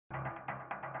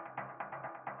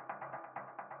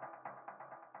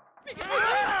Get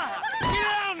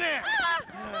down there!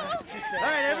 All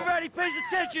right, everybody pays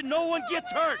attention. No one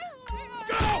gets hurt.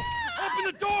 Go! Open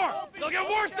the door! They'll get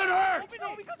worse than hurt!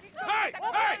 Hey!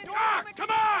 Hey! Ah! Come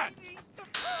on!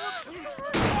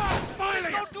 Ah,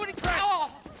 finally! Don't do anything!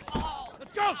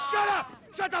 Let's go! Shut up!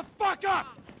 Shut the fuck up!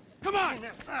 Come on!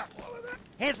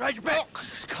 Hands behind your back. Oh,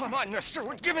 come on, mister.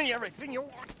 We're giving you everything you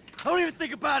want. Don't even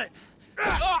think about it.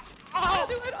 I'll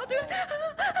do it, I'll do it.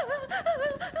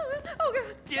 Oh,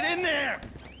 God. Get in there!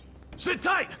 Sit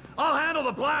tight! I'll handle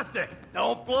the plastic!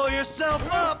 Don't blow yourself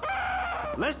up.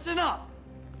 Listen up.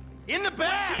 In the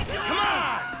back! Come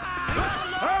on!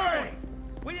 Hurry!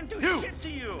 We didn't do shit to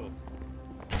you!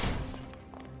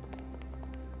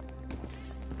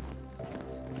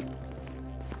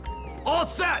 All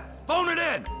set! Phone it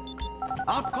in!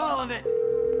 I'm calling it.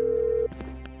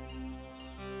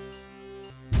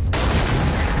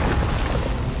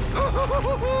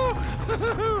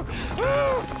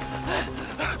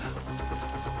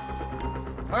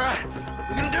 All right,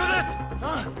 we gonna do this?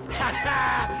 Huh?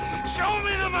 Show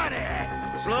me the money!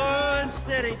 Slow and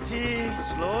steady, T.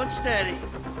 Slow and steady.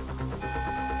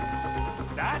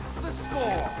 That's the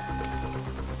score!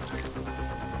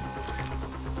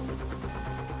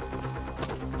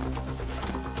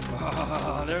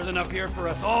 Oh, there's enough here for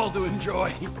us all to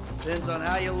enjoy. Depends on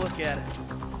how you look at it.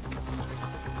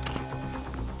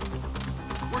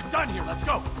 We're done here, let's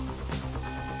go!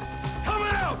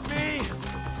 Coming out, me!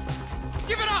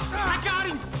 Give it up! I got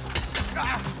him!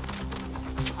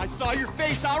 I saw your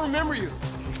face, I'll remember you.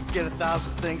 You get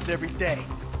 1,000 things every day.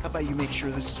 How about you make sure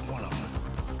this is one of them?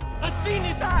 I've seen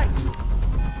his eyes!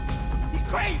 He's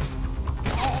crazy!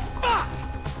 Oh, fuck!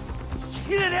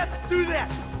 You didn't have to do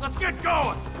that! Let's get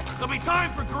going! There'll be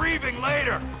time for grieving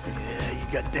later! Yeah, you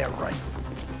got that right.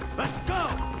 Let's go!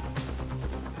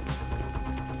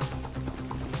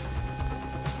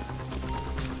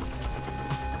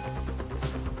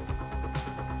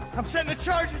 I'm setting the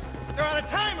charges. They're on a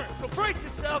timer, so brace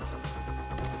yourselves.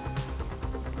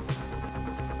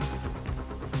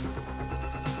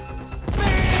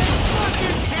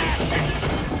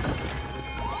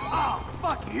 Oh,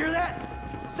 fuck, you hear that?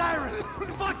 Siren!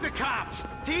 Fuck the cops!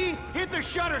 T, hit the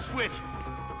shutter switch.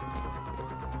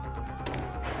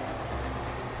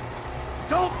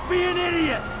 Don't be an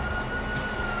idiot!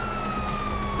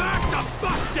 Back the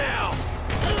fuck down!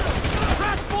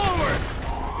 Press forward!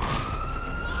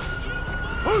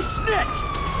 Who snitched?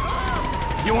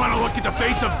 You want to look at the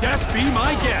face of death? Be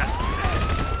my guest!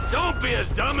 Don't be as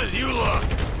dumb as you look!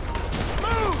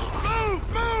 Move! Move!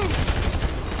 Move!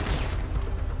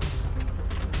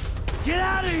 Get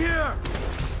out of here!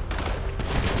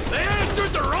 They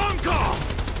answered the wrong call!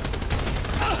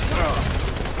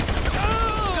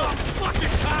 Oh,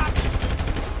 fucking cops!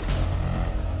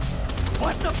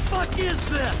 What the fuck is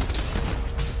this?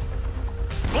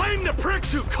 Blame the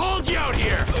pricks who called you out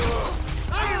here!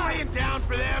 I ain't laying down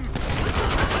for them!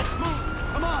 Let's move!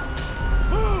 Come on!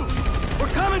 Move!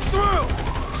 We're coming through!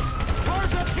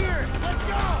 Cars up here! Let's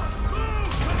go!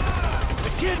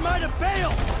 The kid might have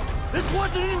bailed! This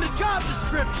wasn't in the job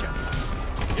description!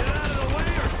 Get out of the way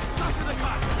or suffer the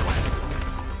consequence!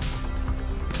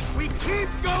 We keep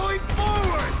going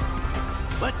forward!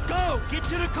 Let's go! Get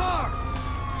to the car!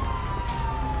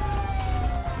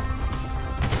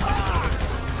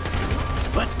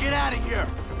 Let's get out of here!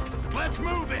 Let's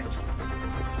move it!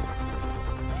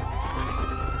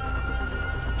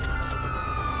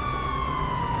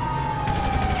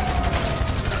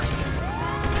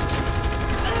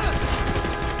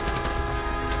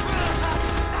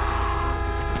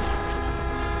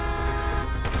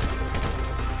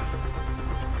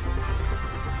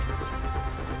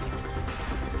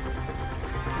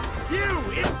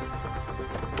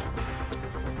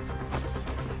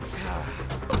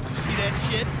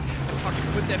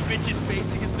 Put that bitch's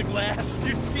face against the glass. Did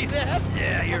you see that?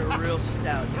 Yeah, you're a real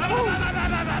stout. Fuck,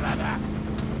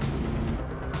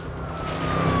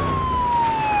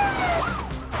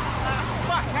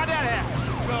 how'd that happen?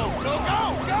 Go, go,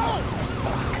 go, go!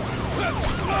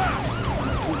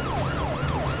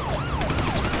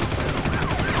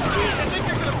 Jeez, I think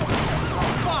they're gonna... Oh,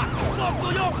 fuck!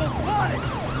 Local yokels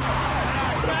punished!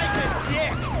 Guy's a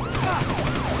dick!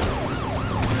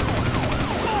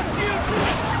 Fuck you!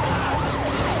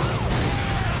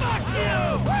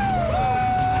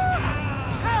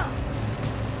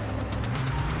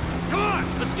 Come on,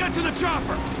 let's get to the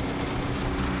chopper!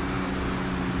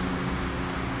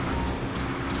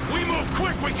 We move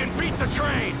quick, we can beat the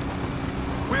train!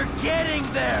 We're getting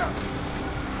there!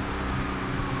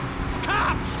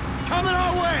 Cops! Coming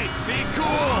our way! Be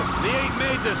cool! They ain't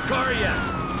made this car yet!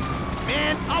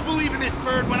 Man, I'll believe in this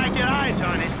bird when I get eyes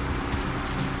on it.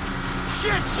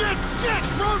 Shit!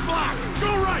 Roadblock!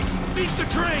 Go right! Beat the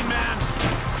train, man!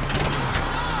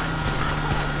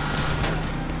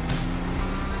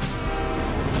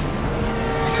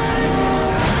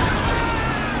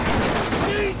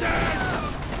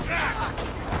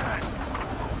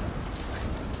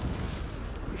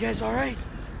 You guys all right?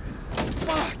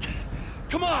 Fuck!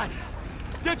 Come on!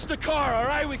 Ditch the car, all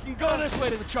right? We can go this way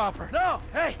to the chopper. No!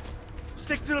 Hey!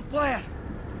 Stick to the plan!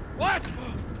 What?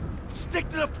 Stick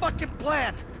to the fucking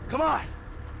plan! Come on!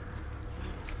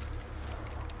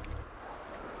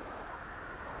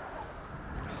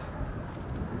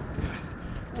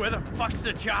 Where the fuck's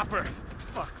the chopper?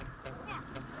 Fuck.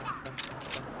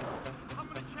 I'm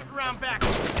gonna check around back.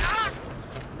 Ah!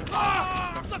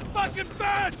 Ah! The fucking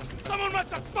bed! Someone must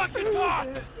have fucking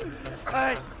talked!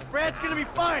 Alright, Brad's gonna be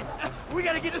fine. We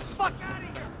gotta get the fuck out of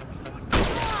here.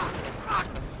 Fuck!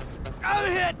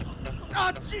 I'm hit!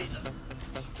 Oh, Jesus!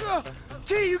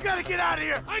 T, you gotta get out of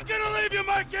here! I'm gonna leave you,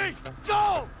 Mikey!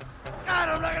 Go! God,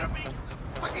 I'm not gonna be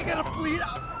fucking gonna bleed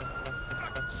out.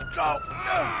 Go!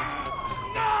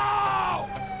 No!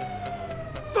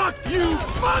 Fuck you!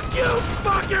 Fuck you!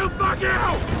 Fuck you! Fuck you!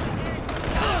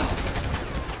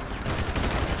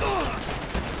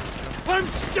 I'm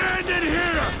standing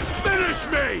here! Finish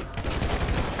me!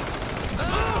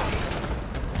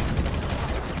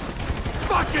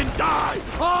 Fucking die!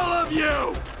 All of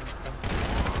you!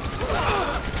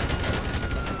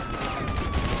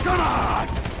 Come on!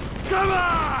 Come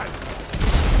on!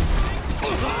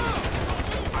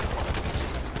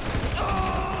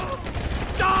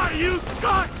 Die, you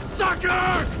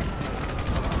cocksuckers!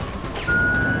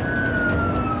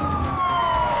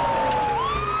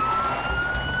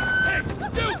 Hey,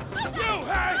 you,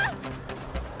 hey!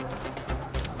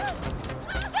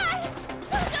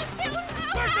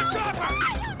 Where's the chopper? I don't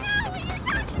know what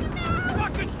you're talking about!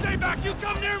 Fucking stay back! You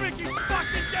come near me, you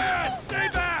fucking dead! Stay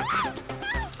back! God,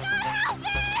 help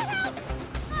me!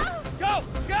 Help! Go!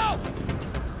 Go!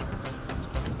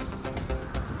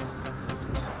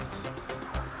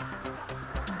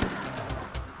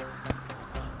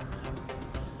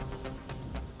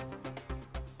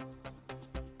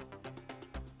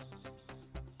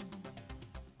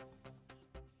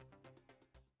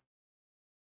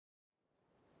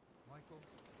 Michael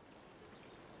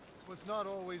was not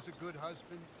always a good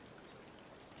husband,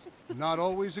 not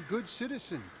always a good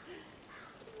citizen.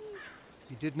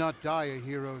 He did not die a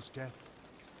hero's death,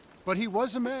 but he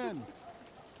was a man.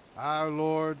 Our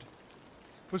Lord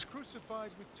was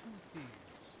crucified with 2 thieves,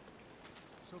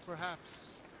 so perhaps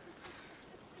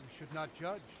we should not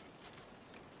judge.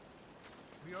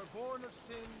 We are born of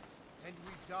sin, and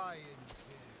we die in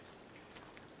sin.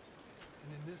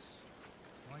 And in this,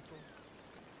 Michael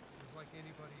is like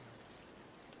anybody else.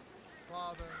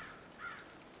 Father,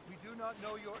 we do not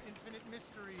know your infinite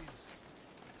mysteries,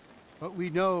 but we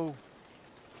know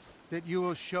that you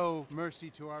will show mercy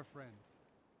to our friend.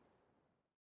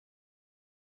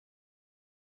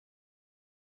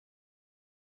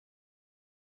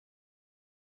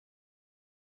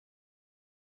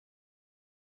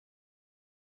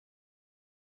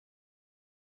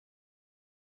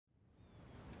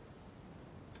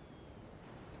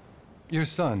 Your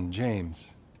son,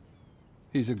 James.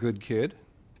 He's a good kid.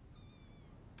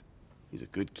 He's a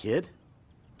good kid?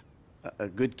 A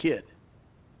good kid?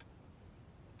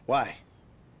 Why?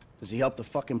 Does he help the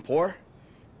fucking poor?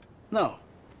 No.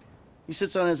 He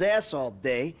sits on his ass all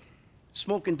day,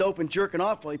 smoking dope and jerking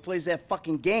off while he plays that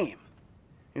fucking game.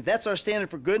 If that's our standard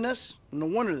for goodness, no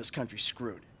wonder this country's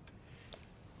screwed.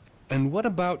 And what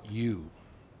about you?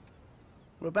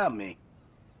 What about me?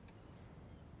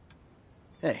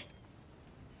 Hey.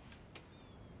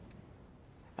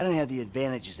 I don't have the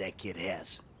advantages that kid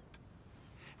has.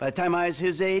 By the time I was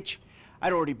his age,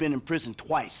 I'd already been in prison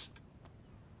twice.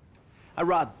 I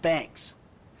robbed banks.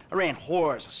 I ran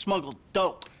whores. I smuggled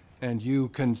dope. And you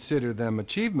consider them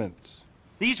achievements?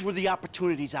 These were the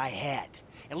opportunities I had.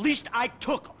 At least I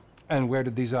took them. And where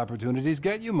did these opportunities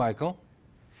get you, Michael?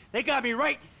 They got me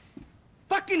right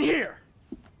fucking here.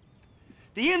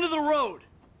 The end of the road.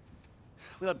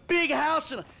 With a big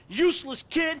house and a useless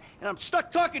kid, and I'm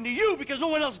stuck talking to you because no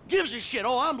one else gives a shit.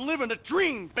 Oh, I'm living a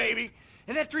dream, baby.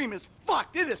 And that dream is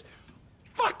fucked. It is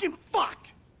fucking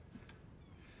fucked.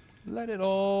 Let it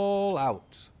all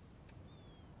out.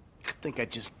 I think I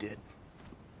just did.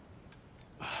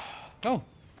 Oh.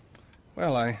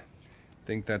 Well, I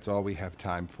think that's all we have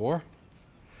time for.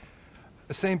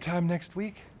 Same time next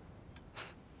week?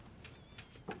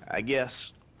 I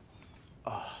guess.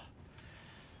 Oh.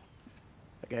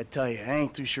 I gotta tell you, I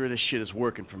ain't too sure this shit is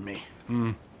working for me.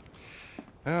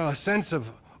 Well, a sense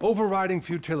of overriding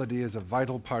futility is a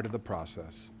vital part of the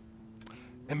process.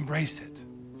 Embrace it.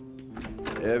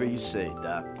 Whatever you say,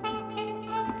 Doc.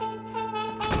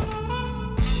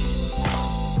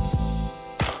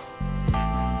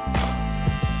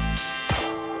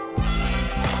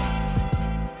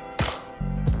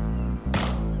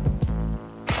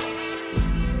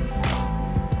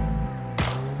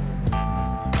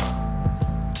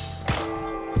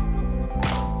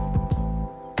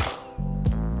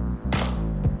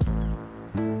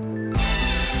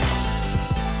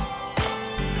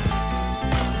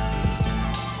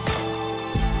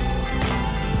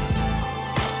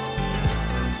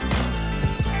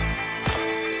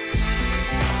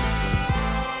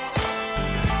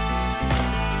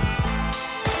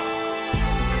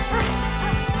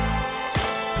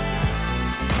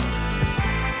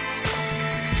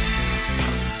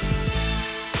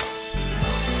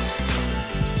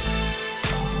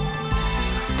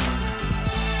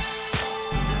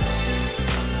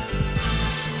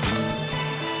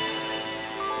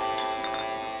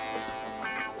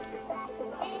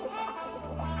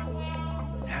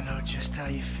 Just how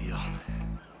you feel.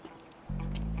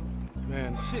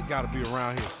 Man, shit gotta be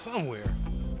around here somewhere.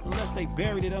 Unless they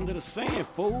buried it under the sand,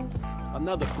 fool.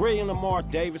 Another brilliant Lamar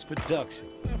Davis production.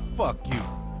 Man, fuck you.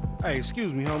 Hey,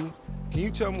 excuse me, homie. Can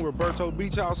you tell me where Berto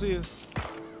Beach House is?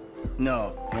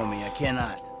 No, homie, I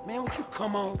cannot. Man, would you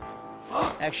come on?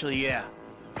 Fuck. Actually, yeah.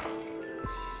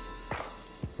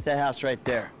 It's that house right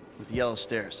there, with the yellow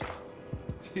stairs.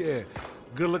 Yeah,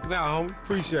 good looking out, homie.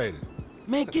 Appreciate it.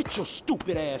 Man, get your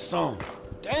stupid ass on.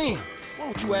 Damn, why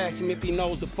don't you ask him if he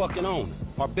knows the fucking owner?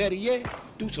 Or better yet,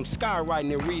 do some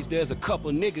skywriting that reads there's a couple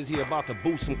of niggas here about to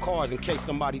boost some cars in case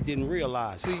somebody didn't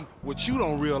realize. See, what you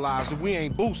don't realize is we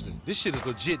ain't boosting. This shit is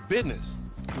legit business.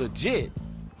 Legit?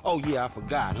 Oh yeah, I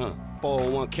forgot, huh?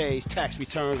 401ks, tax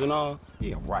returns and all?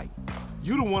 Yeah, right.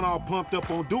 You the one all pumped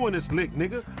up on doing this lick,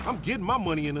 nigga. I'm getting my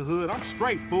money in the hood. I'm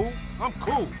straight, fool. I'm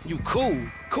cool. You cool?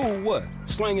 Cool what?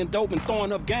 Slinging dope and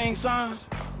throwing up gang signs?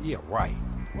 Yeah, right.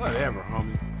 Whatever,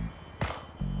 homie.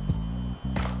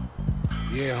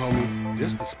 Yeah, homie.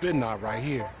 This the spin knot right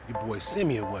here. Your boy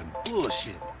Simeon wasn't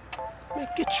bullshit. Man,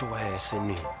 get your ass in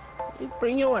there. Hey,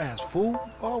 bring your ass, fool.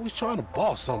 Always trying to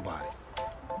boss somebody.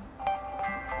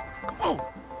 Come on.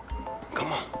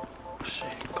 Come on.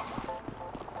 Shit, come on.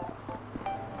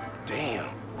 Damn,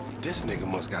 this nigga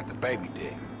must got the baby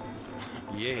dick.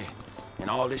 Yeah, and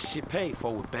all this shit paid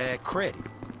for with bad credit.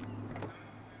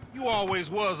 You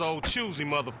always was old choosy,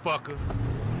 motherfucker.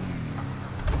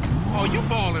 Oh, you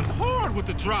ballin' hard with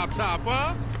the drop top,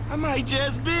 huh? I might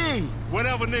just be.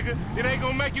 Whatever, nigga. It ain't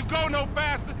gonna make you go no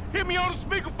faster. Hit me on the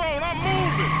speakerphone, I'm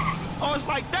moving. Oh, it's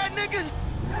like that, nigga?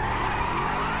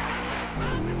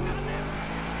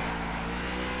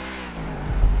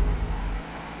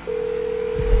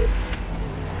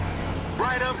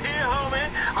 Right up here, homie.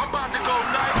 I'm about to go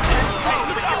nice and slow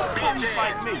for your bitch ass.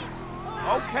 Like me.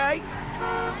 Okay.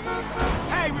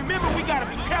 Hey, remember we gotta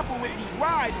be careful with these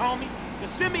rides, homie. The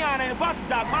Simeon ain't about to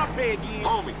dock my pay again.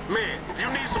 Homie, man, if you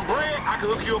need some bread, I can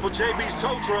hook you up with JB's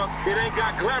tow truck. It ain't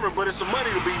got glamour, but it's some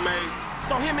money to be made.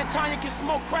 So him and Tanya can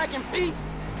smoke crack in peace?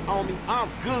 Homie, I'm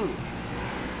good.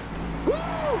 Woo!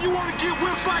 You wanna get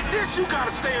whips like this, you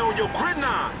gotta stay on your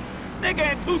gridiron.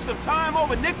 Nigga into some time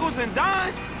over nickels and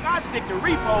dimes? I stick to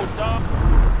repos, dog.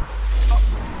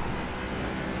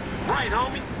 Right,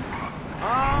 homie?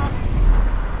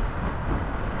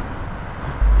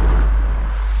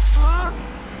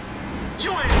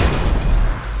 You ain't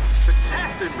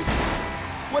testing me.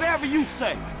 Whatever you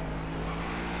say.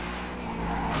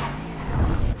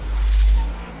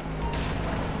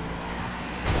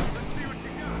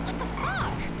 What the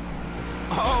fuck?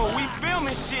 Oh, we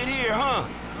filming shit here, huh?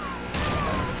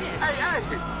 Hey, hey,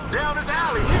 down this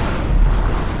alley.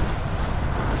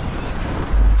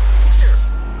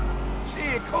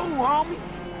 Shit, cool, homie.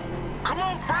 Come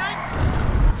on, Frank.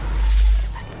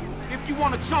 If you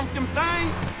wanna chunk them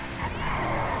things.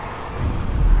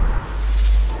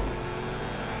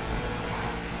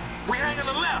 We hang on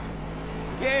the left.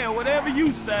 Yeah, whatever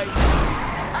you say.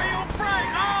 Hey, yo, Frank,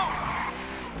 oh!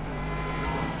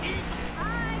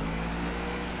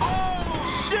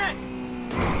 Oh, shit!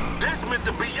 This meant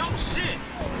to be your shit.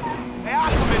 Hey,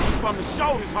 I'll come at you from the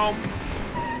shoulders, homie.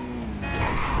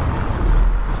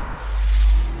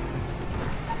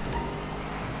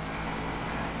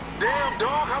 Damn,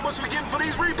 dog, how much we getting for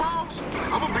these repos?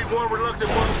 I'm gonna be one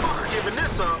reluctant motherfucker giving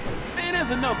this up. Man,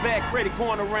 there's enough bad credit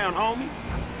going around, homie.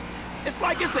 It's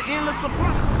like it's an endless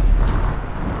supply.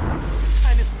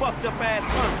 In this fucked up ass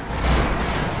country.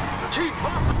 Keep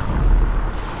hustling.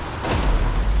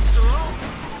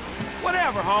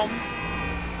 Whatever, homie.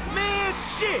 Man,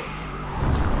 shit.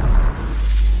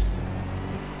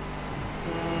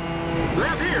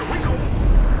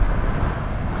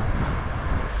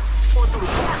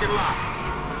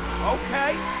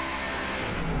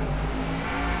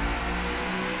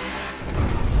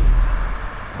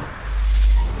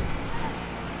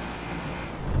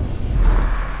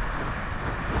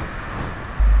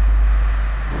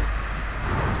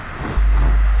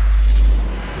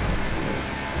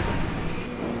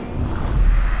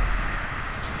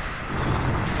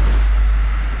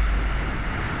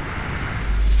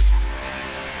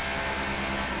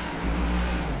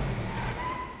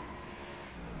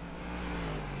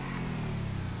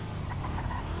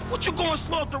 What you going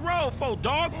slow up the road for,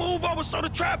 dog? Move over so the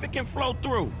traffic can flow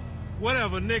through.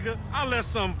 Whatever, nigga. I'll let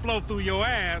something flow through your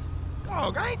ass.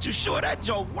 Dog, I ain't too sure that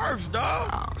joke works,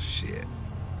 dog. Oh, shit.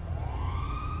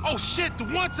 Oh, shit, the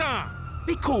one time.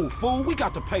 Be cool, fool. We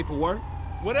got the paperwork.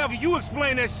 Whatever, you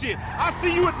explain that shit. I'll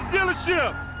see you at the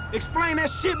dealership. Explain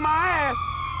that shit my ass.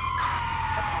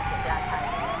 Attention downtime.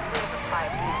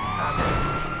 5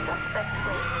 suspect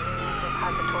fleeing the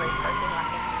depository parking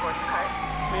lot in sports cart.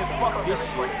 Man, fuck this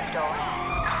shit. Stolen.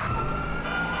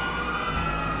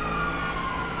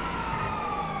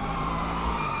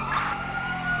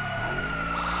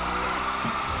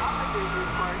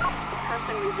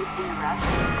 Person resisting arrest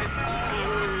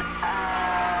in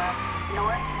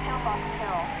North Hillbox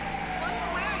Hill.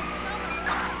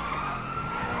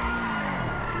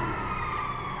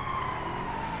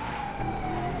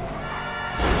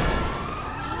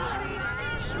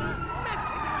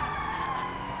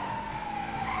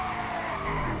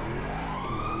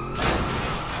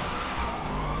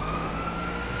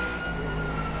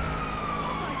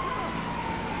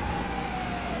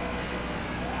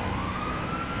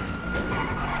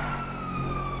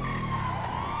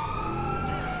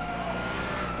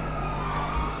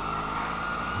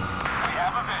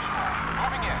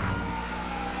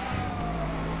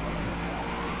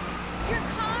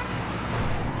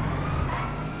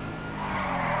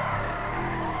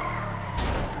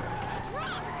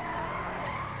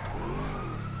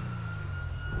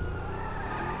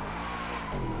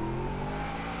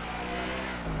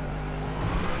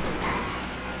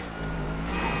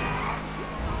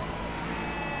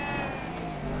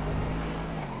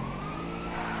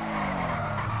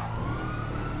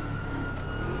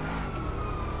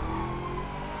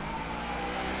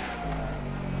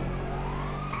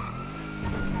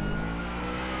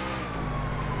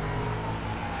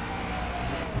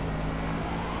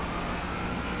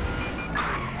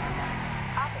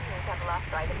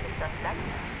 Lost sight of the suspect.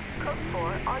 Code 4,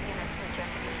 all units return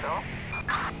to patrol.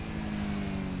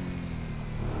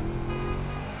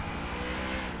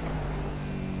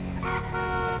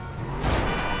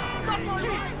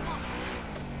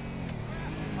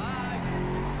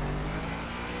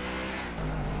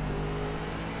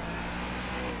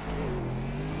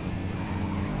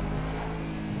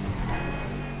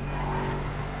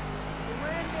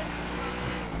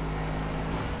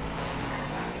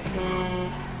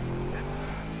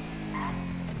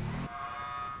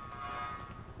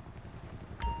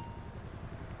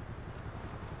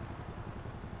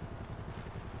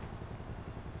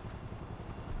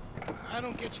 I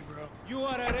don't get you, bro. You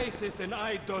are a racist and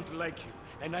I don't like you.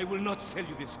 And I will not sell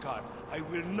you this car. I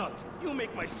will not. You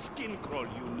make my skin crawl,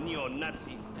 you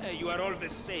neo-Nazi. Hey, you are all the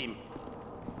same.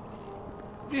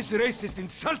 This racist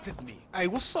insulted me. Hey,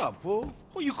 what's up, fool?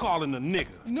 Who you calling a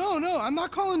nigga? No, I'm not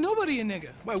calling nobody a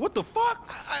nigga. Wait, what the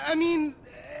fuck? I mean,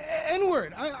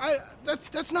 N-word.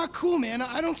 That's not cool, man.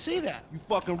 I don't say that. You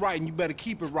fucking right, and you better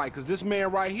keep it right, because this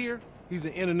man right here, he's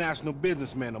an international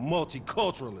businessman, a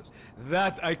multiculturalist.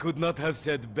 That I could not have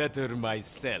said better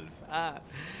myself.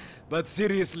 But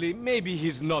seriously, maybe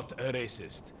he's not a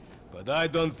racist. But I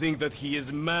don't think that he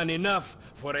is man enough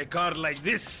for a car like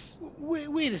this.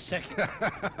 Wait a second.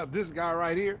 This guy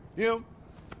right here, him,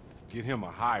 get him a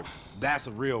hybrid. That's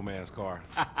a real man's car.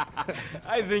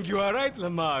 I think you are right,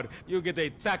 Lamar. You get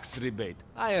a tax rebate.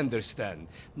 I understand.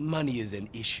 Money is an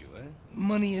issue, eh?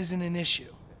 Money isn't an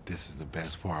issue. This is the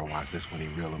best part. Watch this when he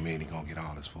reel him in. He gonna get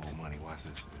all his full money. Watch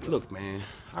this. Look, man,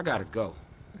 I gotta go.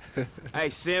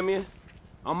 Hey, Simeon,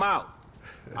 I'm out.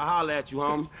 I'll holler at you,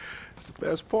 homie. It's the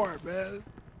best part, man.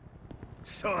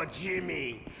 So,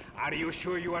 Jimmy, are you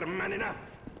sure you are man enough?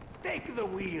 Take the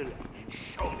wheel and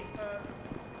show me.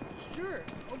 Sure,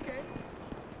 okay.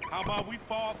 How about we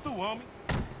fall through, homie?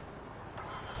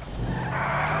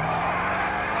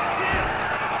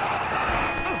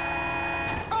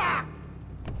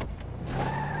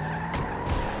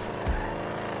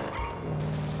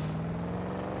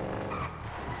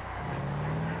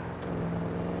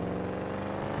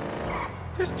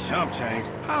 This chump change,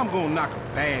 how I'm gonna knock a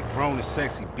bad, grown and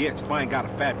sexy bitch if I ain't got a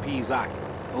fat peasocket?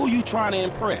 Who you trying to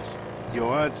impress?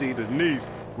 Your auntie Denise,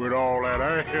 with all that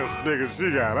ass, nigga,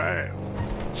 she got ass.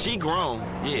 She grown,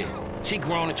 yeah. She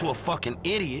grown into a fucking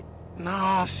idiot.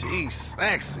 No, she's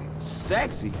sexy.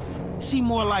 Sexy? She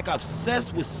more like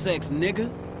obsessed with sex, nigga.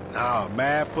 Nah,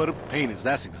 mad for the penis.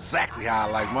 That's exactly how I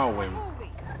like my women.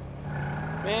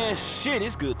 Man, shit,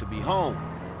 it's good to be home.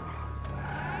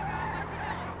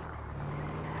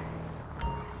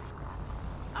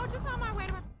 Oh, just on my way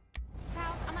to my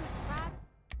house. I'm gonna surprise.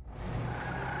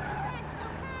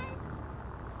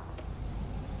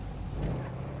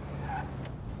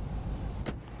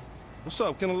 What's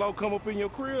up? Can a low come up in your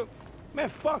crib? Man,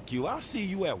 fuck you. I'll see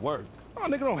you at work. Oh,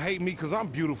 nigga, don't hate me because I'm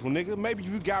beautiful, nigga. Maybe if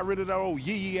you got rid of that old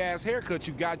yee-yee-ass haircut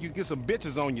you got, you'd get some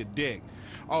bitches on your dick.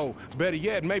 Oh, better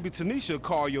yet, maybe Tanisha will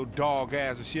call your dog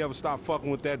ass if she ever stop fucking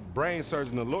with that brain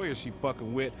surgeon, the lawyer she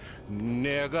fucking with,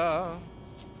 nigga.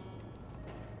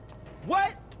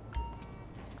 What?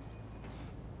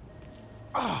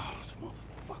 Oh,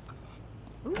 motherfucker.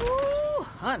 Ooh,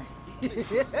 honey.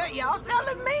 Y'all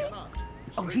telling me?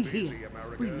 Oh, he here.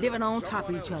 We living on top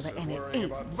of each other, and it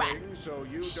ain't right.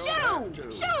 Shoo!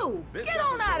 Shoo! Get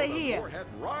on out of here.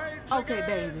 Okay,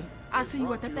 baby. I see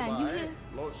you at the thing. You hear?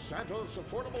 Los Santos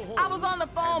affordable homes. I was on the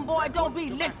phone, boy. Don't be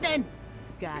listening.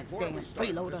 Goddamn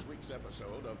freeloader. This week's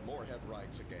episode of Moorhead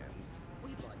Rides Again,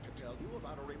 we'd like to tell you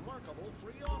about a remarkable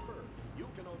free offer. You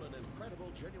can own an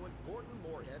incredible, genuine Gordon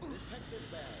Moorhead detective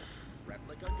badge,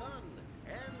 replica gun,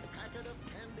 and packet of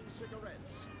candy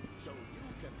cigarettes. So you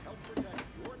can help protect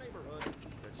your neighborhood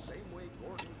the same way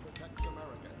Gordon protects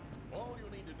America. All you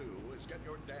need to do is get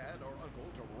your dad or uncle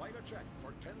to write a check for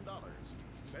 $10.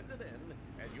 Send it in,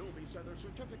 and you'll be sent a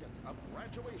certificate of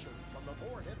graduation from the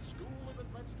Moorhead School of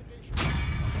Investigation.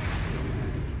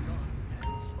 Gun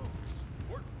and smokes,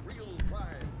 work real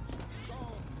crimes,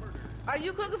 solve murders. Are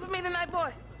you cooking for me tonight,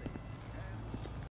 boy?